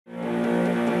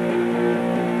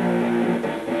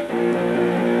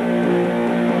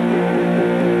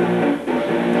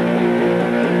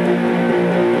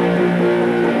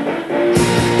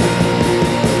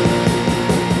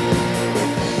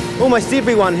Almost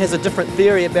everyone has a different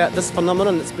theory about this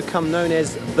phenomenon. It's become known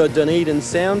as the Dunedin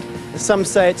sound. Some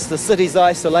say it's the city's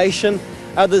isolation,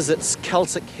 others it's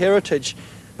Celtic heritage.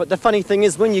 But the funny thing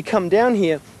is, when you come down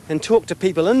here and talk to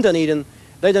people in Dunedin,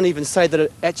 they don't even say that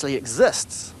it actually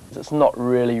exists. It's not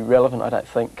really relevant, I don't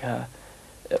think.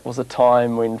 It was a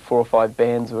time when 4 or 5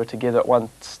 bands were together at one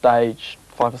stage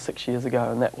 5 or 6 years ago,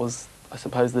 and that was, I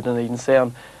suppose, the Dunedin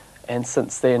sound. And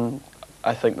since then,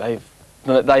 I think they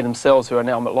themselves, who are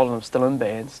now, a lot of them still in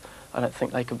bands, I don't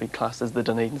think they could be classed as the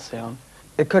Dunedin sound.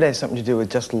 It could have something to do with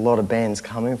just a lot of bands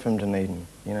coming from Dunedin,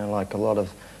 you know, like a lot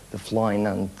of the Flying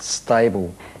Nun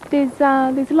stable. There's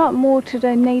a lot more to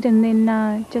Dunedin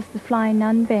than just the Flying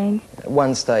Nun band. At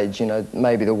one stage, you know,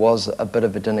 maybe there was a bit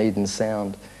of a Dunedin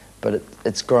sound, but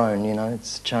it's grown, you know,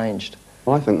 it's changed.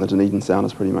 Well, I think the Dunedin sound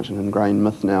is pretty much an ingrained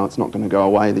myth now. It's not going to go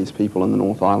away. These people in the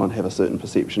North Island have a certain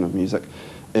perception of music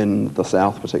in the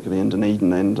south, particularly in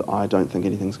Dunedin, and I don't think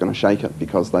anything's going to shake it,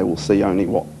 because they will see only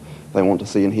what they want to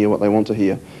see and hear what they want to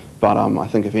hear. But I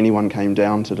think if anyone came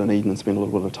down to Dunedin and spent a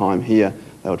little bit of time here,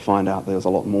 they would find out there's a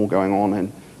lot more going on,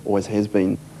 and always has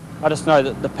been. I just know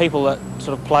that the people that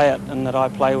sort of play it and that I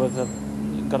play with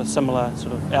have got a similar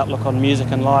sort of outlook on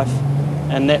music and life,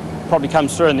 and that probably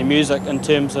comes through in the music in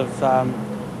terms of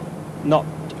not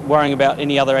worrying about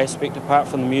any other aspect apart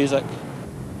from the music.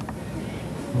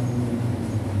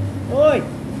 Oi!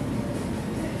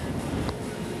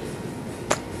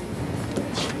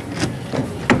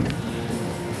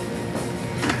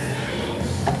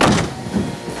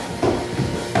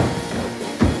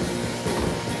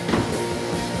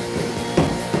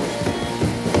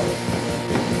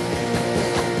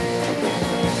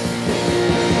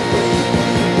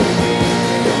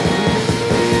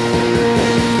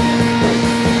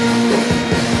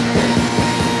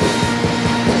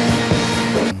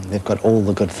 They've got all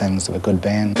the good things of a good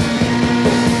band.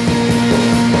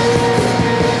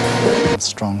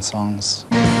 Strong songs.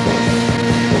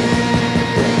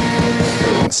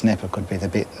 Snapper could be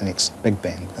the next big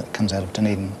band that comes out of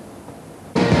Dunedin.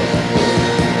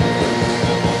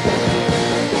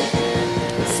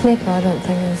 Snapper, I don't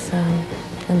think is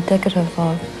indicative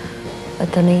of a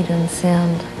Dunedin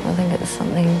sound. I think it's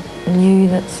something new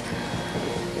that's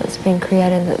been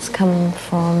created, that's come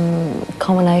from a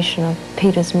combination of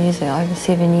Peter's music over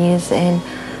 7 years and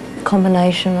a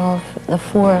combination of the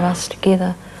 4 of us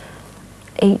together,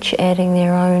 each adding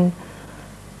their own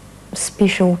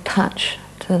special touch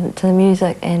to the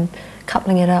music and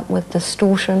coupling it up with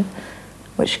distortion,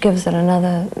 which gives it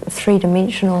another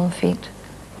 3-dimensional effect.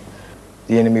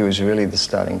 The Enemy was really the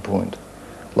starting point.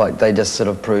 Like, they just sort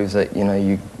of proved that, you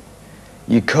know,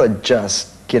 you could just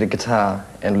get a guitar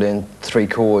and learn 3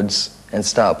 chords and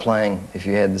start playing if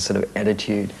you had the sort of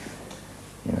attitude.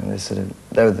 You know,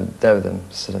 they were the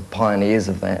sort of pioneers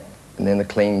of that, and then the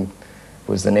clean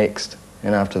was the next,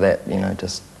 and after that, you know,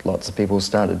 just lots of people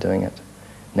started doing it.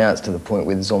 Now it's to the point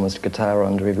where there's almost a guitar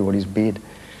under everybody's bed.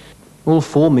 All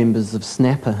 4 members of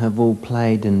Snapper have all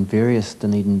played in various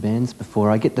Dunedin bands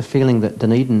before. I get the feeling that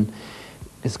Dunedin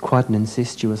is quite an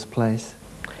incestuous place.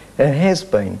 It has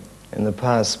been in the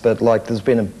past, but like there's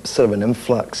been a sort of an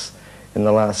influx in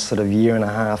the last sort of year and a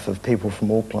half of people from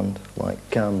Auckland, like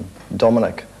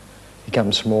Dominic. He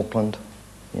comes from Auckland,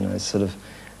 you know, sort of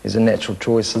is a natural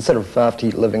choice. And sort of after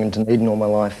living in Dunedin all my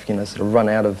life, you know, sort of run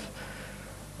out of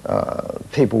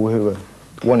people who were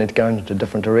wanting to go into a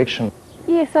different direction.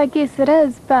 Yes, I guess it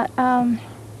is, but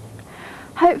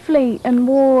hopefully in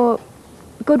more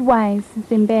good ways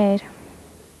than bad.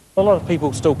 A lot of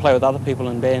people still play with other people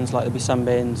in bands, like there'll be some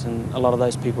bands and a lot of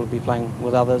those people will be playing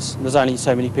with others. There's only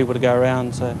so many people to go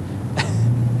around, so...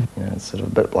 You know, it's sort of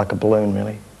a bit like a balloon,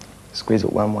 really. Squeeze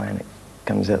it one way and it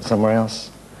comes out somewhere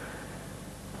else.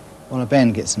 Well, a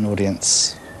band gets an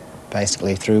audience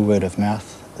basically through word of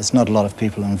mouth. There's not a lot of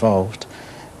people involved,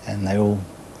 and they all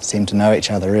seem to know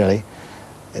each other, really.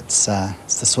 It's the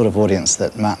sort of audience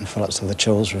that Martin Phillips of the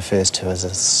Chills refers to as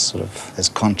his sort of his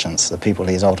conscience, the people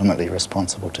he's ultimately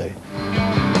responsible to. Little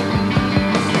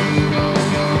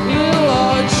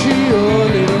Archie, oh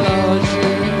little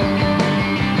Archie.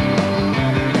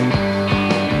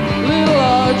 Little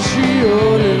Archie,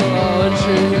 oh little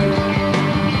Archie.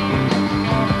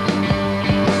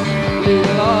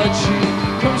 Little Archie,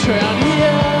 come round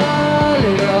here.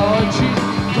 Little Archie,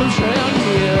 come round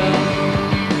here.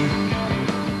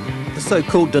 The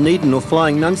so-called Dunedin or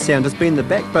Flying Nun sound has been the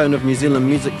backbone of New Zealand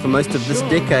music for most of this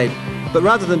decade. But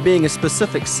rather than being a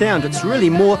specific sound, it's really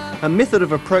more a method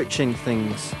of approaching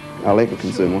things. Our lack of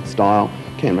concern with style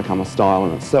can become a style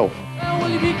in itself. Will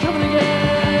you be coming again?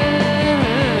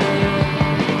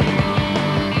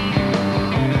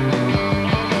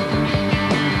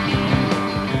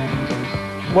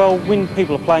 Well, when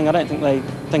people are playing, I don't think they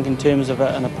think in terms of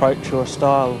an approach or a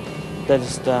style. They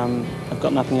just have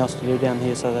got nothing else to do down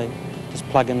here, so they just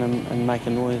plug in and make a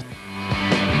noise.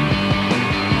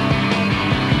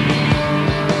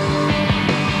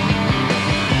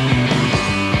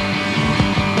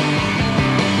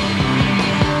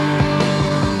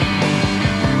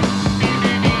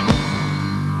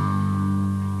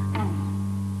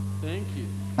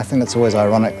 I think it's always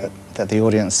ironic that the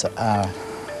audience are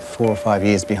 4 or 5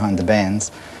 years behind the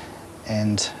bands,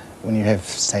 and when you have,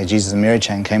 say, Jesus and Mary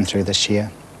Chain came through this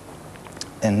year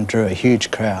and drew a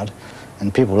huge crowd,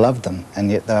 and people loved them,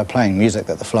 and yet they were playing music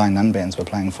that the Flying Nun bands were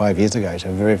playing 5 years ago to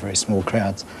very, very small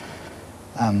crowds.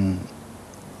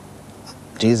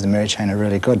 Jesus and Mary Chain are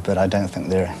really good, but I don't think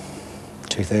they're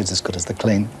 2/3 as good as the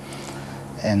Clean,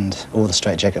 and all the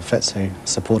Straight Jacket Fits who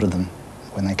supported them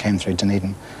when they came through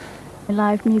Dunedin.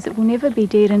 Live music will never be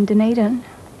dead in Dunedin.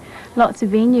 Lots of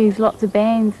venues, lots of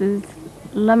bands is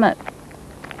limitless,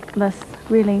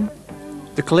 really.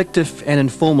 The collective and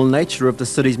informal nature of the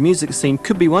city's music scene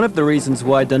could be one of the reasons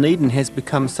why Dunedin has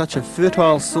become such a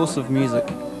fertile source of music.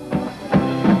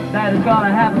 That is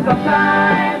gonna happen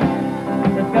sometime.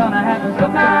 It's gonna happen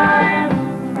sometime.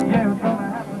 Yeah, it's gonna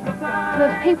happen sometime.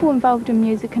 The people involved in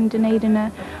music in Dunedin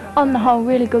are, on the whole,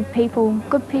 really good people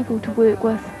to work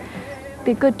with.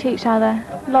 They're good to each other,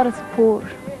 a lot of support.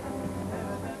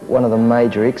 One of the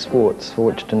major exports for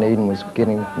which Dunedin was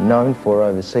getting known for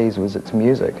overseas was its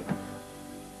music.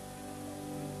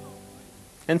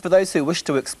 And for those who wish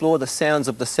to explore the sounds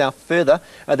of the South further,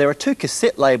 there are 2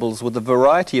 cassette labels with a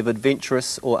variety of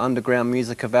adventurous or underground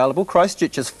music available.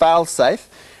 Christchurch's Failsafe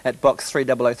at box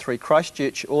 3003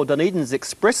 Christchurch, or Dunedin's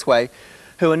Expressway,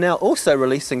 who are now also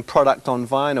releasing product on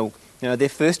vinyl. You know, their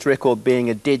first record being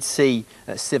a Dead Sea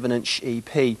 7-inch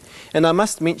EP. And I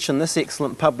must mention this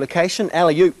excellent publication,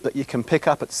 Alley Oop, that you can pick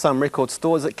up at some record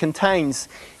stores. It contains,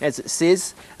 as it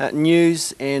says,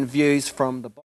 news and views from the